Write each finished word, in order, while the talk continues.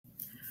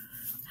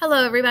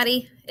Hello,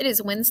 everybody. It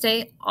is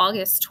Wednesday,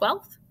 August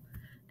 12th,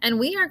 and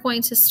we are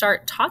going to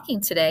start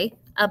talking today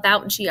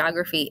about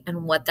geography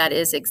and what that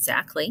is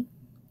exactly.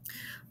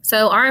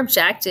 So, our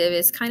objective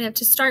is kind of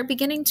to start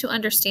beginning to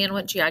understand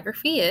what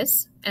geography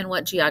is and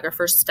what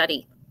geographers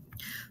study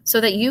so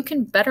that you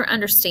can better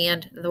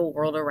understand the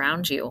world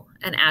around you.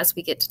 And as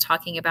we get to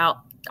talking about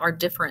our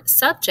different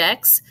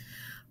subjects,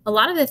 a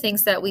lot of the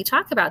things that we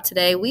talk about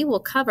today, we will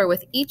cover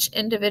with each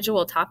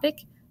individual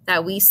topic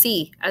that we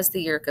see as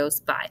the year goes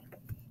by.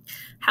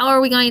 How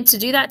are we going to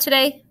do that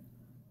today?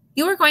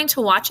 You are going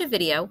to watch a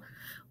video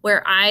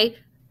where I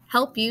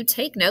help you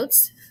take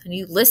notes and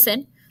you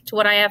listen to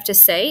what I have to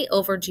say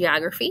over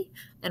geography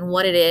and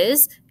what it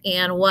is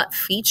and what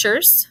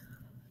features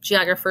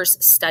geographers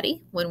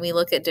study when we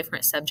look at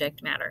different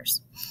subject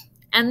matters.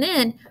 And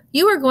then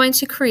you are going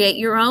to create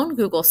your own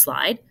Google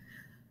slide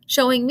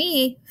showing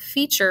me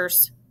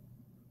features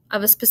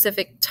of a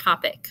specific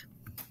topic.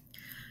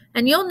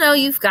 And you'll know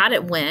you've got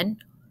it when,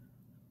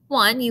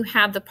 one, you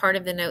have the part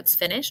of the notes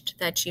finished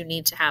that you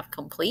need to have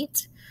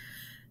complete.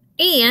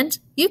 And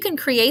you can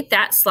create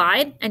that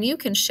slide and you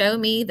can show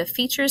me the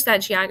features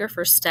that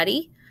geographers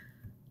study.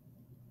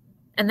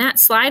 And that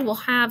slide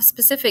will have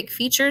specific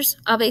features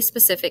of a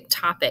specific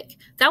topic.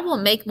 That will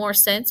make more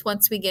sense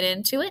once we get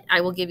into it.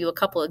 I will give you a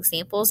couple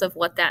examples of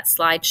what that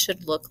slide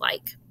should look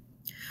like.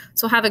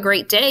 So have a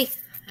great day,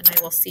 and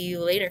I will see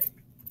you later.